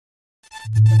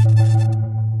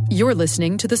You're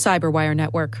listening to the Cyberwire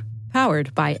Network,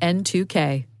 powered by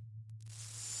N2K.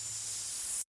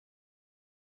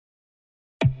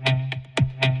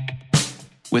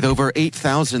 With over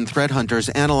 8,000 threat hunters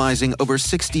analyzing over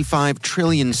 65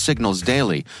 trillion signals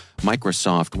daily,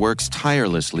 Microsoft works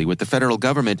tirelessly with the federal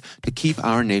government to keep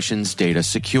our nation's data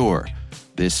secure.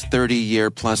 This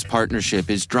 30-year-plus partnership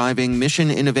is driving mission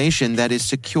innovation that is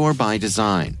secure by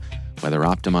design. Whether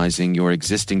optimizing your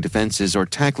existing defenses or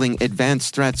tackling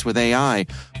advanced threats with AI,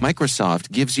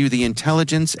 Microsoft gives you the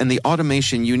intelligence and the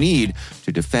automation you need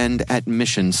to defend at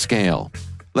mission scale.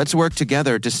 Let's work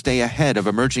together to stay ahead of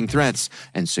emerging threats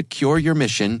and secure your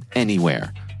mission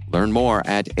anywhere. Learn more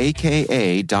at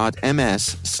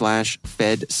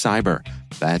aka.ms/fedcyber.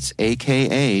 That's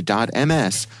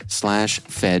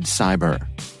aka.ms/fedcyber.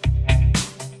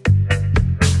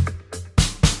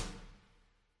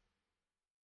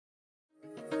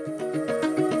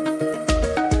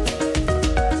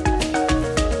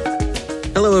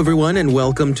 Hello, everyone, and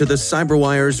welcome to the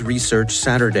CyberWire's Research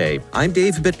Saturday. I'm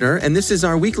Dave Bittner, and this is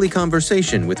our weekly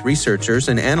conversation with researchers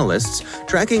and analysts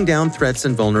tracking down threats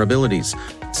and vulnerabilities,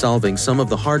 solving some of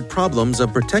the hard problems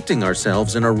of protecting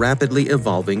ourselves in a rapidly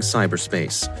evolving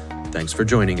cyberspace. Thanks for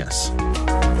joining us.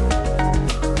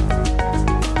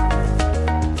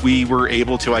 We were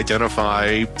able to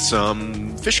identify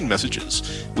some phishing messages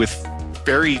with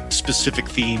very specific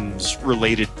themes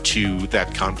related to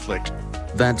that conflict.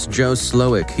 That's Joe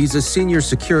Slowick. He's a senior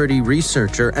security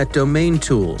researcher at Domain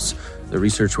Tools. The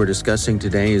research we're discussing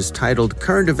today is titled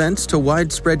Current Events to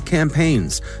Widespread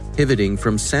Campaigns, Pivoting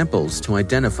from Samples to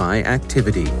Identify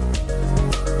Activity.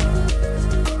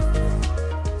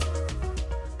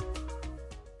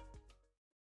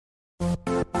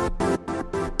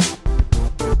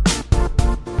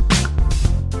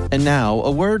 And now,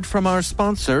 a word from our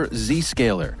sponsor,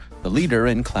 Zscaler, the leader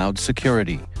in cloud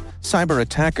security. Cyber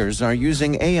attackers are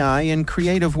using AI in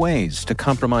creative ways to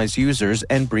compromise users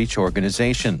and breach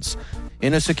organizations.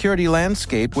 In a security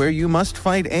landscape where you must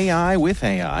fight AI with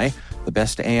AI, the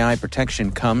best AI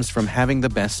protection comes from having the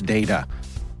best data.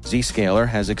 Zscaler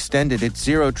has extended its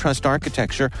zero-trust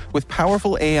architecture with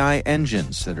powerful AI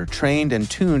engines that are trained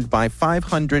and tuned by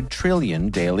 500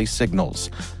 trillion daily signals.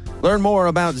 Learn more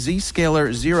about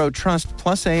Zscaler Zero Trust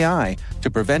Plus AI to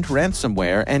prevent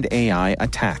ransomware and AI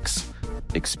attacks.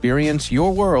 Experience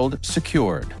your world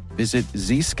secured. Visit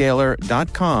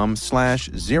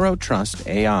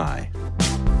zscaler.com/zerotrustai.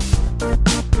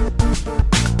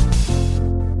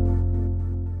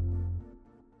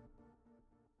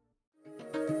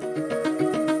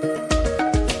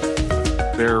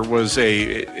 There was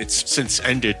it's since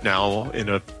ended now in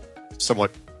a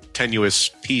somewhat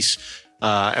tenuous peace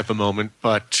at the moment,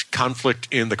 but conflict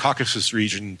in the Caucasus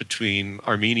region between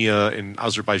Armenia and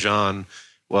Azerbaijan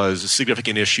was a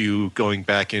significant issue going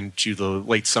back into the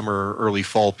late summer, early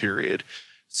fall period.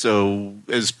 So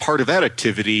as part of that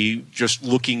activity, just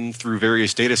looking through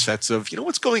various data sets of,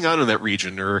 what's going on in that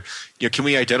region, or, can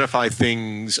we identify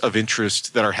things of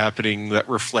interest that are happening that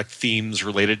reflect themes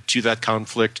related to that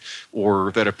conflict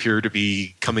or that appear to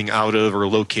be coming out of or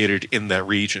located in that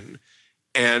region.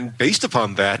 And based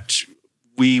upon that,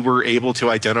 we were able to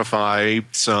identify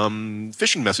some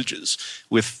phishing messages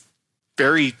with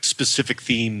very specific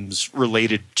themes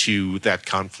related to that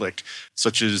conflict,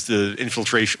 such as the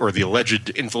infiltration or the alleged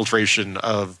infiltration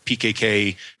of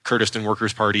PKK, Kurdistan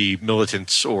Workers' Party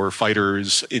militants or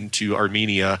fighters into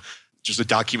Armenia. Just a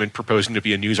document proposing to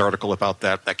be a news article about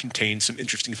that contains some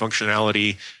interesting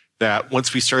functionality that,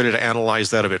 once we started to analyze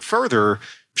that a bit further,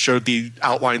 showed the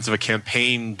outlines of a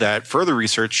campaign that further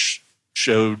research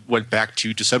showed went back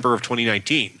to December of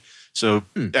 2019. So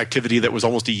activity that was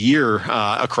almost a year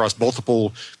across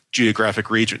multiple geographic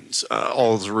regions,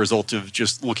 all as a result of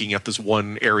just looking at this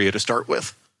one area to start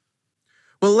with.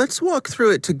 Well, let's walk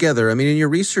through it together. I mean, in your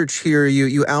research here,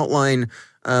 you outline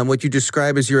what you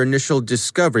describe as your initial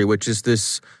discovery, which is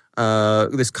this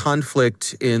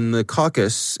conflict in the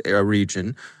Caucasus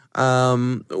region.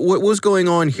 What was going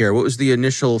on here? What was the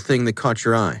initial thing that caught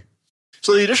your eye?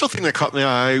 So the initial thing that caught my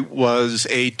eye was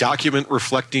a document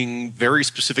reflecting very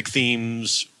specific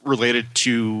themes related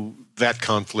to that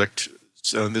conflict.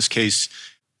 So in this case,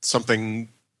 something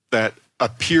that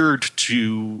appeared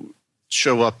to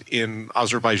show up in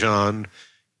Azerbaijan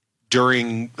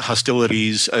during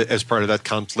hostilities as part of that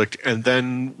conflict, and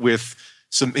then with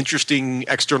some interesting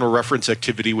external reference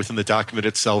activity within the document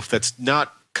itself that's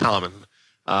not common.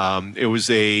 It was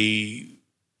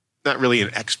not really an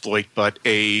exploit, but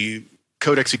a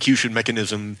code execution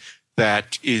mechanism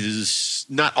that is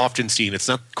not often seen. It's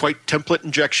not quite template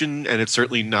injection, and it's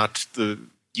certainly not the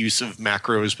use of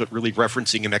macros, but really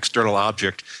referencing an external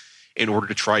object in order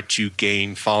to try to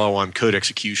gain follow-on code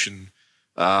execution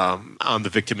on the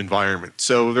victim environment.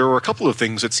 So there were a couple of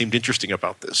things that seemed interesting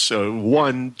about this. So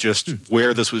one, just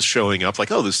where this was showing up,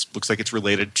 like, oh, this looks like it's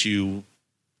related to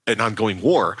an ongoing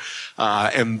war.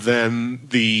 And then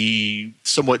the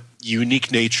somewhat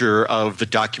unique nature of the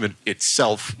document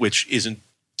itself, which isn't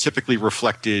typically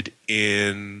reflected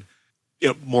in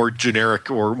more generic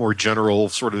or more general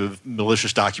sort of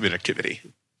malicious document activity.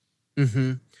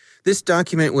 Mm-hmm. This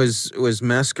document was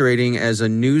masquerading as a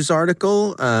news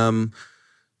article.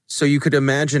 So you could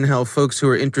imagine how folks who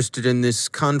are interested in this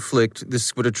conflict,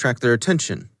 this would attract their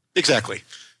attention. Exactly.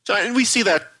 So, and we see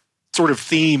that sort of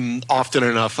theme often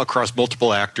enough across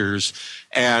multiple actors.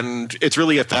 And it's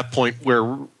really at that point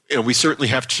where we certainly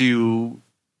have to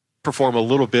perform a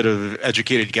little bit of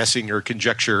educated guessing or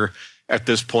conjecture at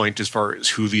this point as far as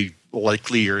who the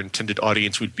likely or intended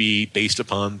audience would be based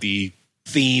upon the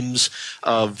themes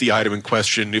of the item in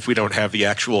question if we don't have the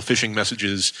actual phishing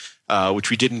messages, which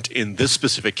we didn't in this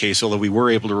specific case, although we were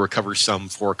able to recover some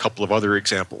for a couple of other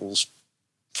examples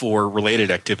for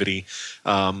related activity.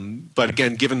 But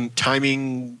again, given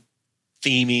timing,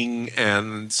 theming,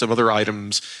 and some other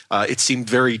items, it seemed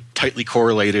very tightly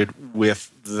correlated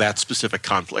with that specific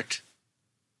conflict.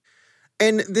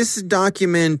 And this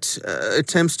document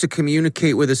attempts to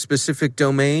communicate with a specific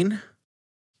domain?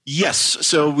 Yes.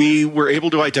 So we were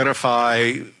able to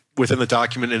identify within the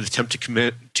document an attempt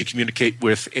to communicate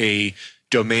with a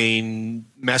domain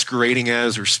masquerading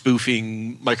as or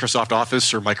spoofing Microsoft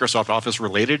Office or Microsoft Office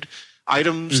related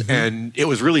items. Mm-hmm. And it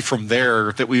was really from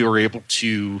there that we were able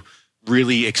to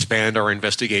really expand our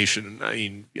investigation. I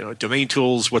mean, domain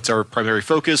tools, what's our primary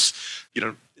focus?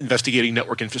 Investigating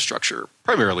network infrastructure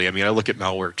primarily. I mean, I look at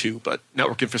malware too, but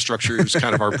network infrastructure is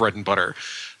kind of our bread and butter.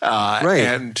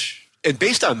 Right. And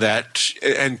based on that,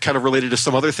 and kind of related to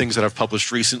some other things that I've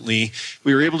published recently,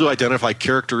 we were able to identify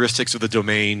characteristics of the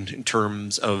domain in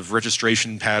terms of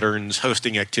registration patterns,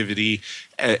 hosting activity,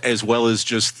 as well as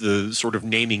just the sort of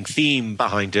naming theme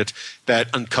behind it that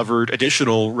uncovered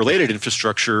additional related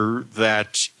infrastructure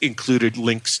that included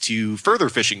links to further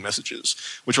phishing messages,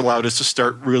 which allowed us to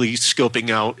start really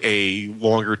scoping out a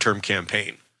longer-term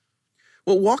campaign.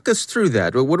 Well, walk us through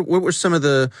that. What were some of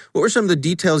the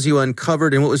details you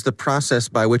uncovered, and what was the process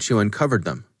by which you uncovered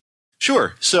them?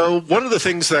 Sure. So one of the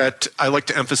things that I like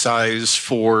to emphasize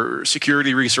for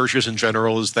security researchers in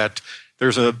general is that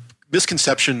there's a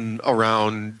misconception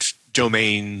around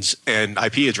domains and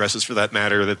IP addresses, for that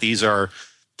matter, that these are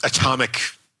atomic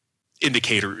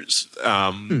indicators,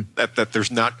 that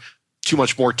there's not too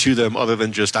much more to them other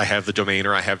than just I have the domain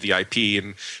or I have the IP.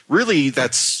 And really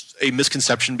that's a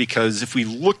misconception, because if we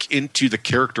look into the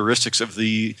characteristics of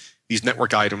these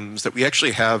network items, that we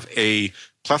actually have a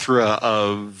plethora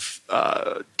of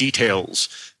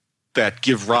details that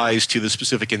give rise to the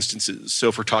specific instances. So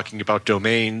if we're talking about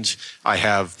domains, I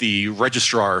have the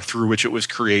registrar through which it was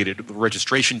created, the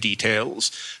registration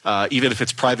details, even if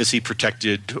it's privacy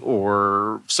protected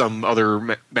or some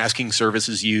other masking service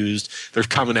is used, there's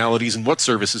commonalities in what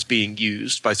service is being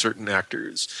used by certain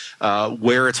actors,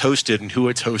 where it's hosted and who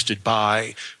it's hosted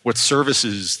by, what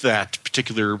services that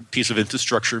particular piece of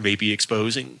infrastructure may be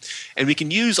exposing. And we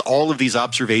can use all of these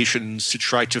observations to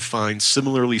try to find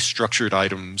similarly structured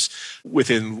items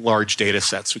within large data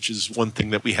sets, which is one thing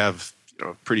that we have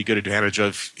a pretty good advantage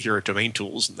of here at Domain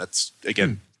Tools. And that's,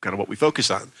 again, kind of what we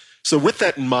focus on. So with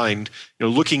that in mind,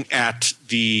 looking at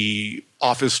the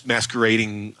Office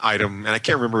masquerading item, and I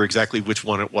can't remember exactly which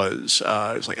one it was. It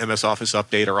was like MS Office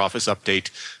Update or Office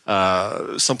Update,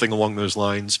 something along those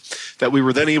lines, that we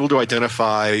were then able to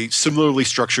identify similarly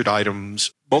structured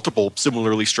items, multiple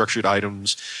similarly structured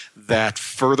items, that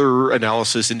further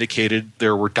analysis indicated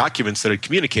there were documents that had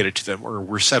communicated to them or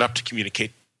were set up to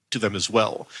communicate to them as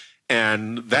well.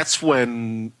 And that's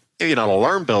when, maybe not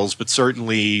alarm bells, but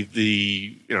certainly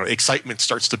the excitement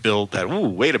starts to build that, ooh,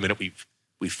 wait a minute,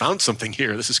 we found something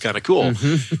here. This is kind of cool.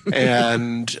 Mm-hmm.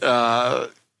 And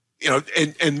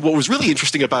and what was really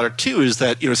interesting about it too is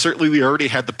that certainly we already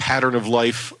had the pattern of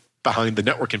life behind the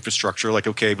network infrastructure. Like,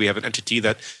 okay, we have an entity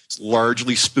that's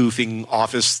largely spoofing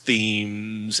Office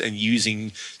themes and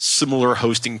using similar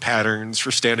hosting patterns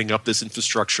for standing up this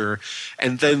infrastructure.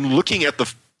 And then looking at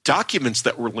the documents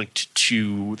that were linked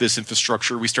to this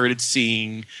infrastructure, we started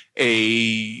seeing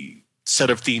a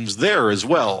set of themes there as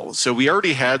well. So we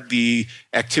already had the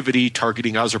activity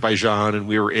targeting Azerbaijan, and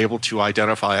we were able to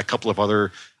identify a couple of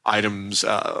other items,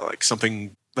 like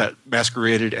something that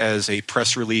masqueraded as a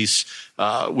press release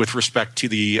with respect to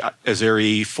the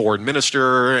Azeri foreign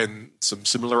minister and some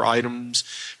similar items.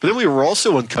 But then we were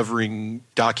also uncovering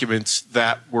documents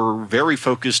that were very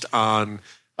focused on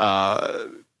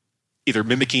either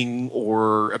mimicking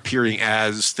or appearing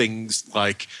as things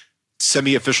like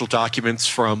semi-official documents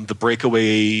from the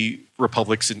breakaway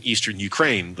republics in eastern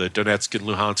Ukraine, the Donetsk and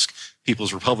Luhansk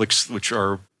People's Republics, which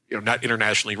are not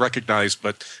internationally recognized,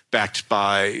 but backed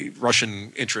by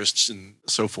Russian interests and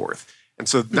so forth. And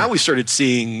so now we started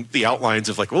seeing the outlines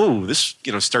of like, oh, this,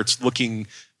 starts looking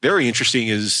very interesting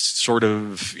as sort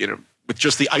of, with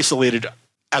just the isolated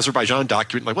Azerbaijan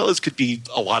document, like, well, this could be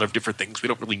a lot of different things. We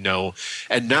don't really know.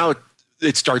 And now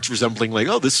it starts resembling like,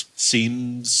 oh, this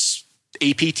seems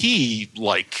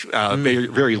APT-like, very,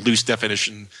 very loose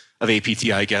definition of APT,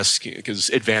 I guess, because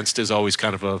advanced is always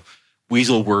kind of a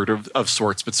weasel word of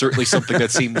sorts, but certainly something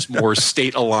that seems more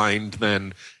state-aligned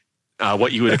than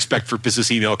what you would expect for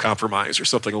business email compromise or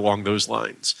something along those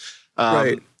lines.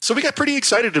 Right. So we got pretty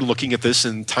excited in looking at this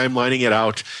and timelining it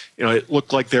out. It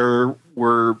looked like there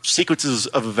were sequences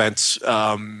of events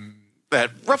that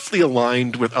roughly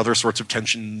aligned with other sorts of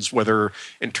tensions, whether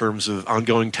in terms of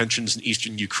ongoing tensions in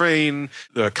eastern Ukraine,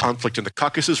 the conflict in the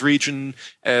Caucasus region,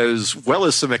 as well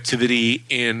as some activity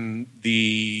in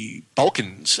the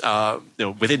Balkans,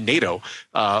 within NATO,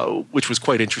 which was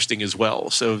quite interesting as well.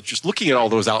 So just looking at all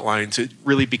those outlines, it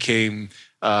really became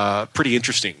pretty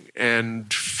interesting.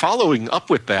 And following up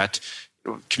with that,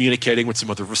 communicating with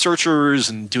some other researchers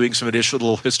and doing some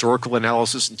additional historical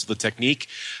analysis into the technique,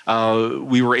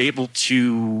 we were able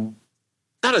to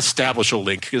not establish a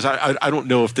link, because I don't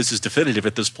know if this is definitive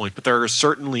at this point, but there are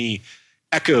certainly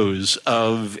echoes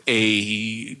of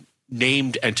a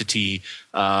named entity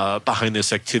behind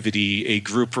this activity, a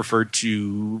group referred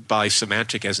to by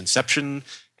Symantec as Inception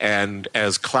and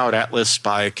as Cloud Atlas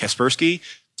by Kaspersky.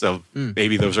 So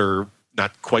maybe those are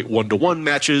not quite one-to-one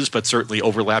matches, but certainly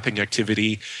overlapping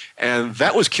activity. And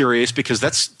that was curious because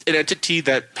that's an entity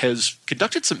that has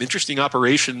conducted some interesting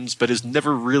operations, but has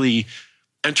never really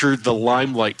entered the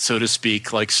limelight, so to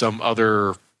speak, like some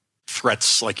other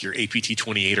threats like your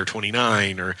APT-28 or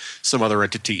 29 or some other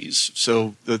entities.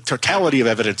 So the totality of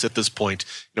evidence at this point,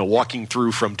 walking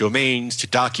through from domains to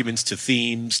documents to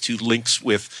themes to links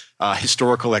with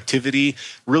historical activity,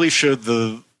 really showed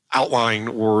the outline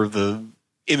or the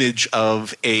image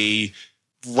of a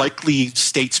likely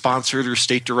state-sponsored or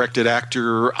state-directed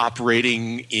actor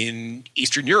operating in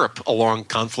Eastern Europe along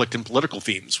conflict and political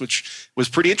themes, which was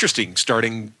pretty interesting,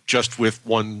 starting just with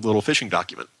one little phishing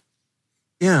document.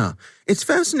 Yeah, it's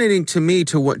fascinating to me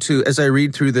as I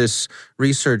read through this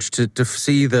research to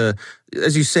see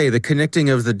as you say, the connecting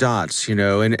of the dots,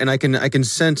 and I can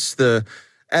sense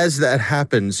as that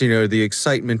happens, the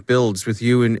excitement builds with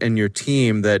you and your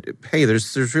team that, hey,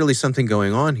 there's really something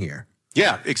going on here.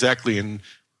 Yeah, exactly. And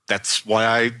that's why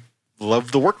I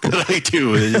love the work that I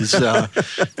do, is a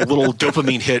little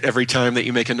dopamine hit every time that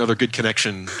you make another good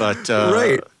connection. But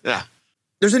right. Yeah.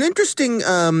 There's an interesting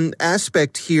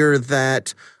aspect here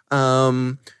that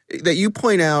you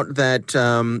point out, that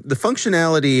the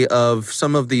functionality of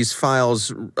some of these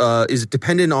files is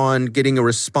dependent on getting a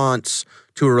response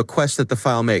to a request that the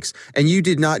file makes. And you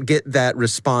did not get that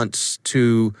response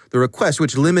to the request,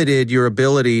 which limited your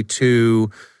ability to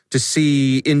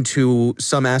see into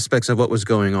some aspects of what was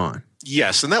going on.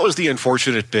 Yes, and that was the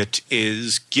unfortunate bit,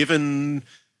 is given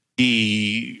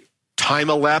the time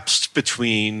elapsed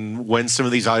between when some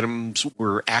of these items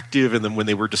were active and then when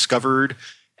they were discovered,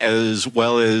 as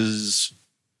well as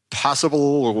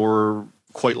possible or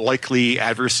quite likely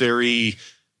adversary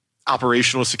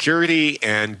operational security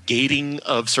and gating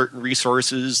of certain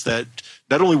resources, that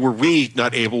not only were we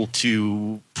not able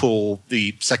to pull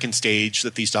the second stage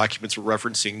that these documents were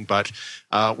referencing, but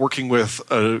working with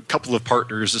a couple of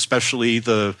partners, especially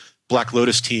the Black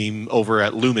Lotus team over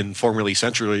at Lumen, formerly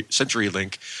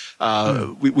CenturyLink,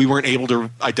 we weren't able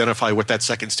to identify what that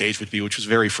second stage would be, which was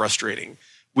very frustrating.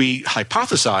 We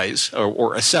hypothesize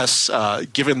or assess,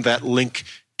 given that link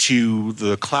to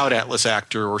the Cloud Atlas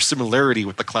actor or similarity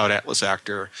with the Cloud Atlas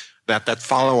actor, that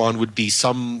follow-on would be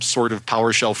some sort of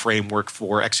PowerShell framework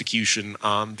for execution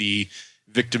on the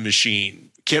victim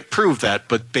machine. Can't prove that,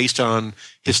 but based on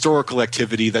historical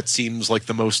activity, that seems like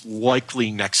the most likely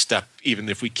next step, even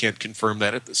if we can't confirm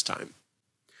that at this time.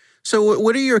 So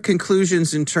what are your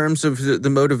conclusions in terms of the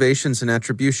motivations and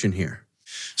attribution here?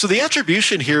 So the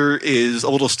attribution here is a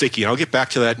little sticky. I'll get back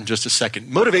to that in just a second.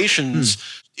 Motivations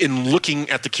in looking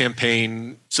at the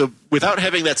campaign. So without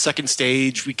having that second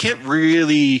stage, we can't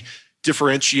really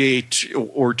differentiate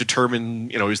or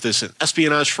determine, is this an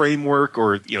espionage framework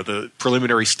or, the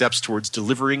preliminary steps towards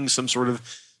delivering some sort of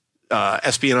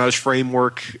espionage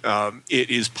framework. It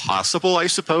is possible, I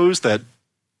suppose, that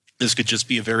this could just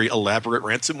be a very elaborate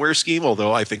ransomware scheme,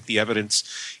 although I think the evidence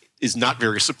is not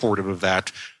very supportive of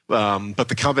that. But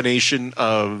the combination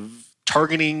of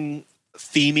targeting,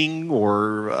 theming,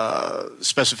 or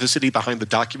specificity behind the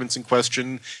documents in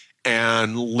question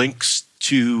and links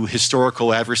to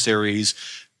historical adversaries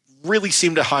really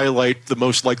seem to highlight the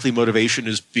most likely motivation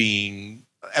as being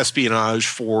espionage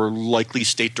for likely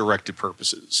state-directed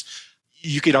purposes.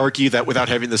 You could argue that without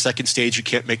having the second stage, you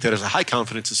can't make that as a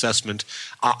high-confidence assessment.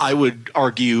 I would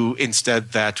argue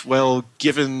instead that, well,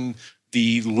 given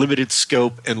the limited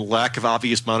scope and lack of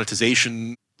obvious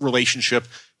monetization relationship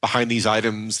behind these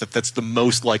items, that's the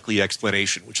most likely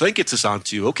explanation, which then gets us on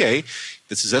to, okay,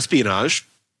 this is espionage.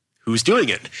 Who's doing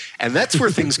it? And that's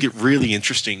where things get really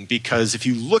interesting, because if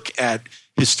you look at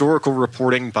historical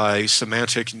reporting by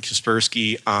Symantec and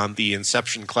Kaspersky on the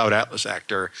Inception Cloud Atlas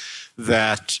actor,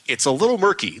 that it's a little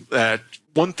murky. That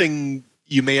one thing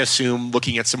you may assume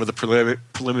looking at some of the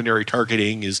preliminary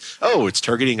targeting is, it's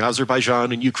targeting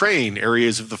Azerbaijan and Ukraine,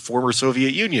 areas of the former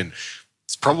Soviet Union.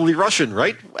 It's probably Russian,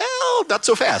 right? Well, not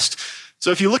so fast. So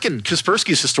if you look at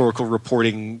Kaspersky's historical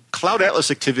reporting, Cloud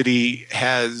Atlas activity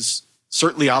has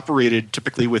certainly operated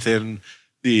typically within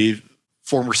the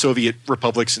former Soviet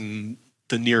republics and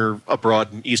the near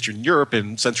abroad in Eastern Europe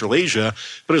and Central Asia,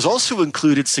 but has also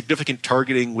included significant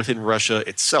targeting within Russia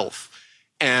itself.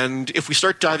 And if we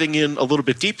start diving in a little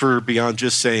bit deeper beyond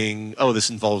just saying, this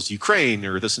involves Ukraine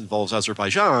or this involves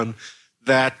Azerbaijan,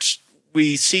 that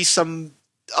we see some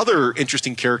other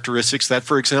interesting characteristics that,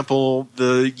 for example,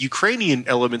 the Ukrainian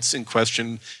elements in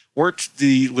question weren't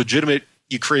the legitimate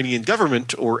Ukrainian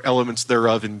government or elements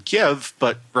thereof in Kiev,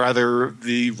 but rather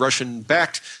the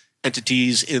Russian-backed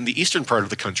entities in the eastern part of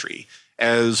the country,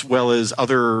 as well as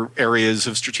other areas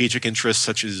of strategic interest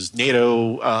such as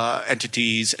NATO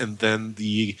entities and then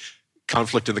the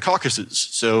conflict in the Caucasus.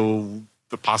 So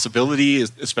the possibility,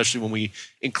 especially when we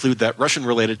include that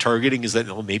Russian-related targeting, is that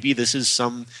maybe this is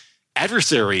some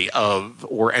adversary of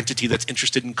or entity that's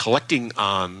interested in collecting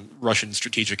on Russian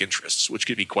strategic interests, which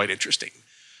could be quite interesting.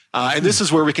 And this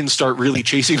is where we can start really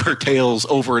chasing our tails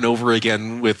over and over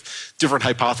again with different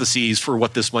hypotheses for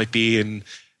what this might be. And,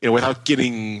 without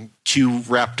getting too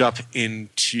wrapped up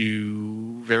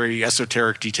into very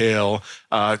esoteric detail,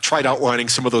 tried outlining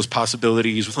some of those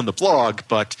possibilities within the blog,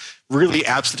 but really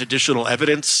absent additional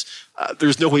evidence,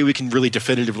 there's no way we can really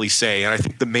definitively say. And I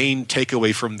think the main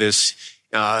takeaway from this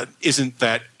isn't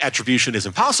that attribution is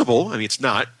impossible. I mean, it's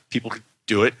not. People could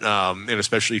do it. And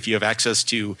especially if you have access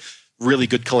to really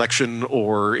good collection,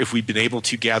 or if we've been able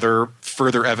to gather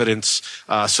further evidence,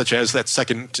 such as that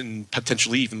second and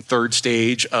potentially even third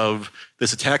stage of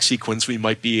this attack sequence, we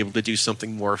might be able to do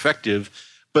something more effective.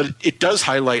 But it does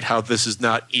highlight how this is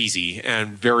not easy and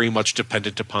very much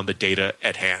dependent upon the data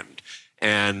at hand,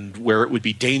 and where it would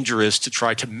be dangerous to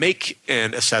try to make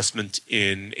an assessment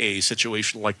in a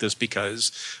situation like this,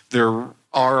 because there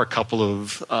are a couple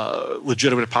of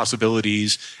legitimate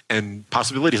possibilities, and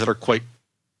possibilities that are quite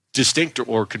distinct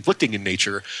or conflicting in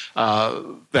nature,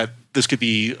 that this could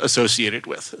be associated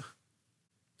with.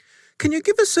 Can you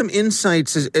give us some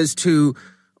insights as to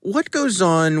what goes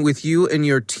on with you and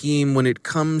your team when it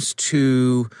comes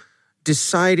to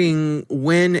deciding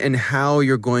when and how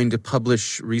you're going to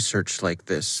publish research like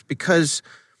this? Because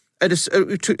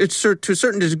to a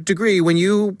certain degree, when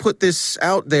you put this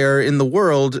out there in the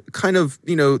world, kind of,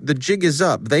 the jig is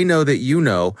up. They know that you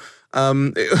know.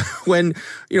 When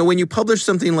you publish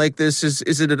something like this,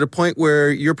 is it at a point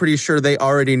where you're pretty sure they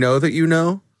already know that you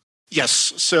know? Yes.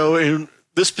 So in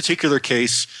this particular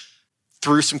case,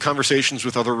 through some conversations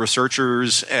with other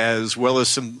researchers, as well as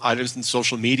some items in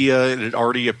social media, it had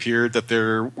already appeared that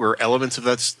there were elements of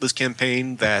this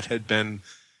campaign that had been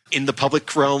in the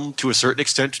public realm to a certain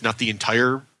extent, not the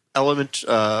entire element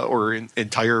or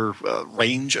entire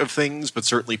range of things, but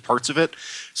certainly parts of it.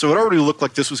 So it already looked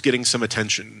like this was getting some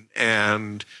attention.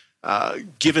 And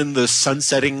given the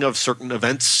sunsetting of certain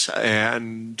events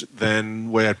and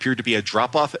then what appeared to be a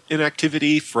drop-off in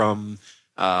activity from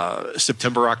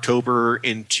September, October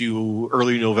into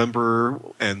early November,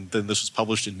 and then this was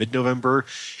published in mid-November,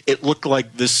 it looked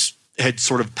like this had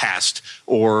sort of passed,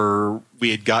 or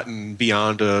we had gotten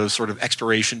beyond a sort of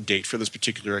expiration date for this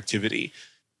particular activity.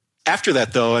 After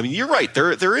that, though, I mean, you're right.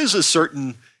 There is a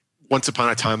certain, once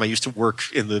upon a time, I used to work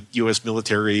in the U.S.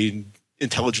 military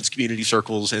intelligence community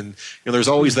circles. And there's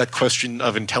always that question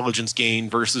of intelligence gain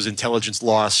versus intelligence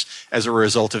loss as a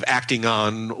result of acting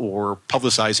on or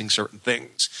publicizing certain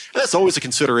things. And that's always a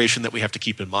consideration that we have to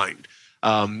keep in mind.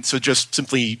 So just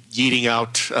simply yeeting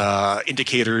out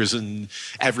indicators and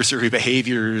adversary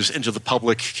behaviors into the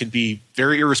public can be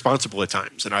very irresponsible at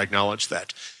times, and I acknowledge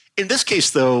that. In this case,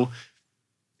 though,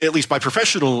 at least my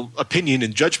professional opinion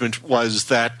and judgment was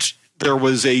that there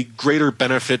was a greater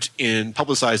benefit in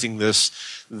publicizing this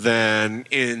than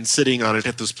in sitting on it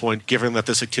at this point, given that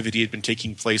this activity had been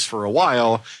taking place for a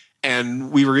while.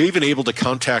 And we were even able to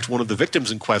contact one of the victims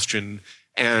in question,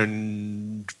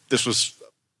 and this was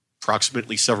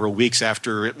approximately several weeks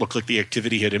after it looked like the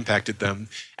activity had impacted them.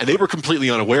 And they were completely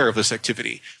unaware of this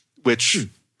activity, which,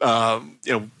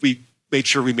 we made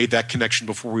sure we made that connection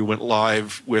before we went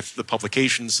live with the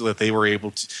publication so that they were able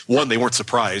to, one, they weren't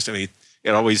surprised. I mean,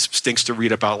 it always stinks to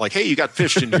read about like, hey, you got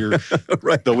phished and you're,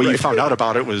 the way you found out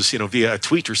about it was, via a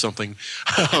tweet or something.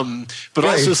 But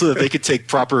also so that they could take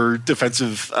proper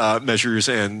defensive measures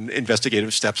and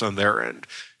investigative steps on their end.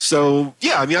 So,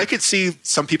 yeah, I mean, I could see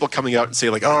some people coming out and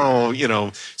say like,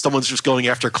 oh, someone's just going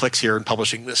after clicks here and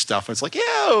publishing this stuff. And it's like,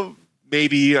 yeah,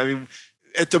 maybe. I mean,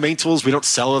 at Domain Tools, we don't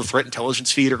sell a threat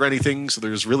intelligence feed or anything, so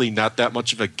there's really not that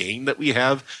much of a gain that we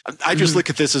have. I just look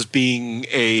at this as being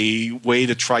a way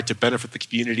to try to benefit the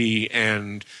community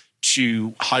and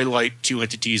to highlight to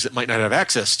entities that might not have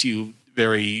access to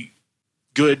very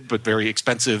good but very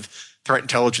expensive threat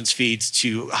intelligence feeds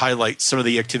to highlight some of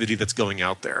the activity that's going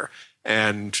out there.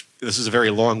 And this is a very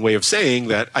long way of saying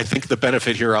that I think the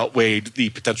benefit here outweighed the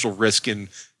potential risk in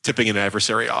tipping an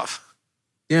adversary off.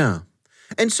 Yeah.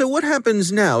 And so what happens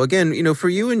now? Again, for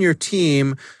you and your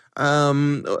team,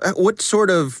 what sort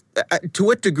of, to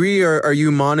what degree are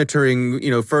you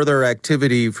monitoring, further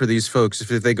activity for these folks?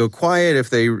 If they go quiet,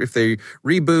 if they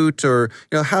reboot, or,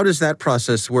 how does that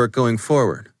process work going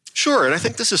forward? Sure. And I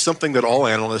think this is something that all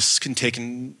analysts can take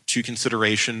into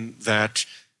consideration, that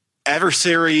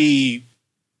adversary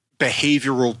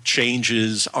behavioral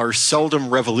changes are seldom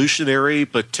revolutionary,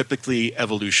 but typically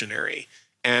evolutionary.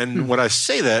 And when I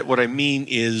say that, what I mean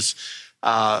is,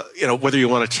 whether you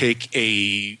want to take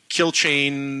a kill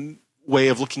chain way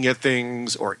of looking at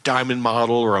things, or a diamond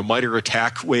model, or a MITRE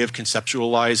ATT&CK way of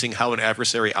conceptualizing how an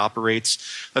adversary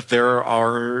operates, that there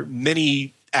are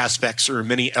many aspects or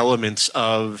many elements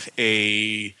of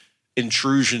a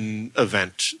intrusion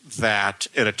event that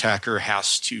an attacker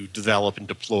has to develop and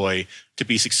deploy to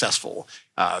be successful,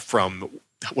 from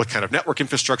what kind of network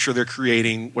infrastructure they're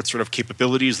creating, what sort of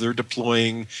capabilities they're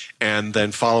deploying, and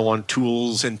then follow-on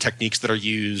tools and techniques that are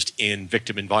used in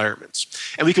victim environments.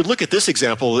 And we could look at this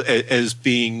example as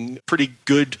being a pretty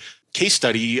good case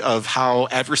study of how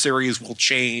adversaries will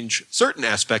change certain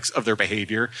aspects of their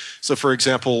behavior. So, for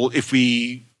example, if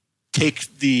we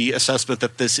take the assessment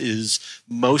that this is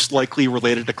most likely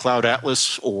related to Cloud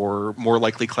Atlas, or more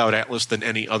likely Cloud Atlas than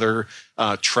any other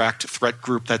tracked threat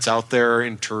group that's out there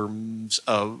in terms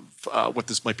of what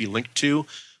this might be linked to.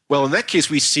 Well, in that case,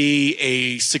 we see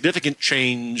a significant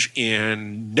change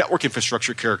in network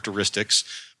infrastructure characteristics,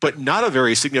 but not a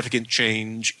very significant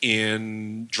change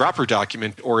in dropper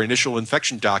document or initial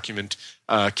infection document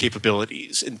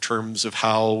capabilities in terms of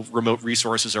how remote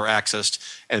resources are accessed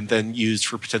and then used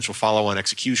for potential follow-on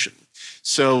execution.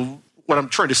 So what I'm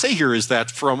trying to say here is that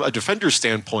from a defender's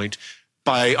standpoint,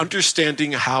 by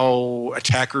understanding how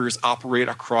attackers operate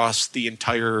across the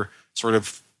entire sort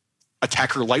of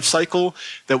attacker lifecycle,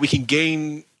 that we can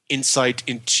gain insight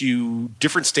into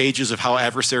different stages of how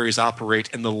adversaries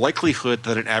operate and the likelihood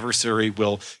that an adversary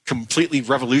will completely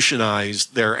revolutionize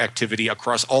their activity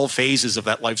across all phases of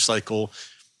that lifecycle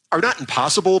are not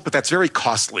impossible, but that's very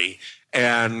costly.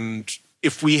 And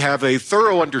if we have a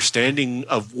thorough understanding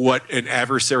of what an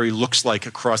adversary looks like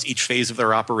across each phase of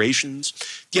their operations,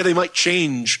 yeah, they might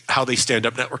change how they stand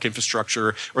up network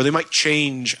infrastructure, or they might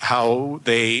change how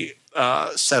they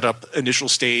set up initial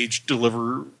stage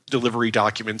delivery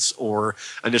documents or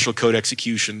initial code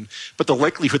execution, but the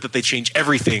likelihood that they change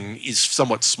everything is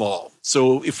somewhat small.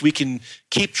 So if we can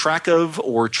keep track of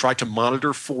or try to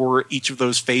monitor for each of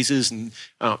those phases and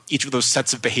each of those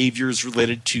sets of behaviors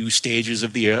related to stages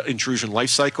of the intrusion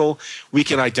lifecycle, we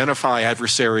can identify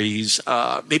adversaries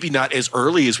maybe not as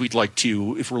early as we'd like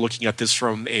to if we're looking at this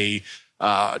from a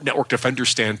network defender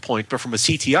standpoint, but from a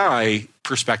CTI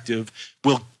perspective,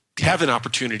 we'll have an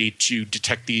opportunity to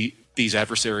detect these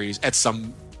adversaries at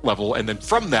some level, and then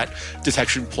from that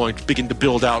detection point begin to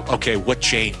build out, okay, what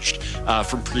changed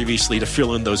from previously to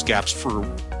fill in those gaps for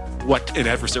what an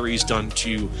adversary has done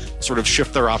to sort of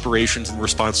shift their operations in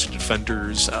response to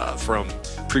defenders from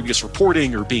previous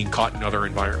reporting or being caught in other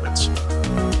environments.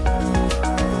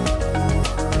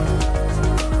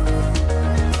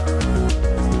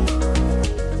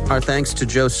 Our thanks to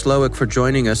Joe Slowick for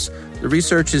joining us. The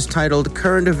research is titled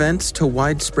Current Events to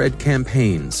Widespread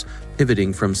Campaigns,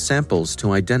 Pivoting from Samples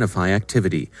to Identify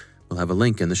Activity. We'll have a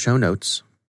link in the show notes.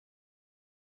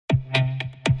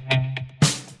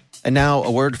 And now, a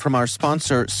word from our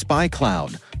sponsor,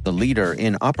 SpyCloud, the leader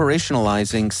in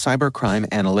operationalizing cybercrime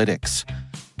analytics.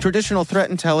 Traditional threat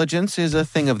intelligence is a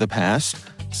thing of the past.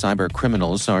 Cyber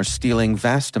criminals are stealing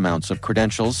vast amounts of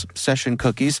credentials, session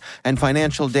cookies, and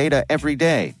financial data every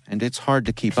day, and it's hard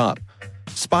to keep up.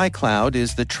 SpyCloud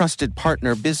is the trusted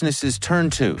partner businesses turn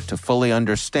to fully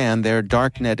understand their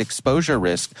darknet exposure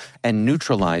risk and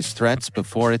neutralize threats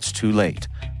before it's too late.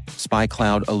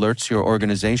 SpyCloud alerts your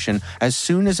organization as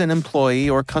soon as an employee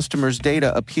or customer's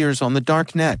data appears on the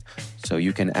darknet, so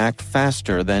you can act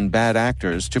faster than bad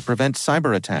actors to prevent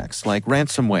cyber attacks like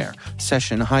ransomware,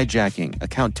 session hijacking,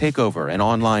 account takeover, and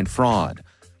online fraud.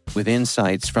 With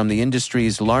insights from the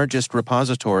industry's largest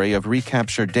repository of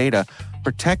recaptured data,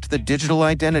 protect the digital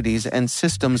identities and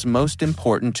systems most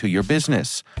important to your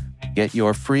business. Get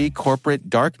your free corporate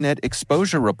darknet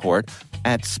exposure report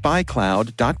at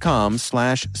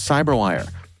spycloud.com/cyberwire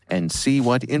and see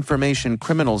what information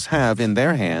criminals have in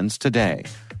their hands today.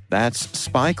 That's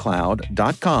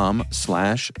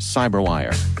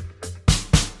spycloud.com/cyberwire.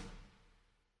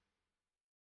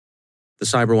 The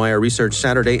CyberWire Research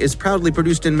Saturday is proudly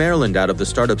produced in Maryland out of the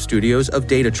startup studios of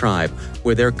Data Tribe,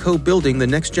 where they're co-building the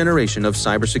next generation of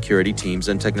cybersecurity teams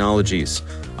and technologies.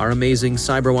 Our amazing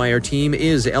CyberWire team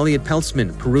is Elliot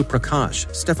Peltzman, Puru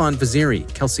Prakash, Stefan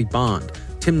Vaziri, Kelsey Bond,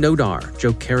 Tim Nodar,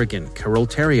 Joe Kerrigan, Carol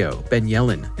Terrio, Ben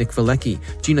Yellen, Nick Valecki,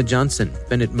 Gina Johnson,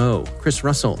 Bennett Moe, Chris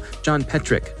Russell, John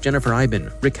Petrick, Jennifer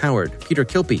Iben, Rick Howard, Peter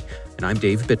Kilpie, and I'm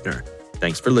Dave Bittner.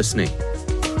 Thanks for listening.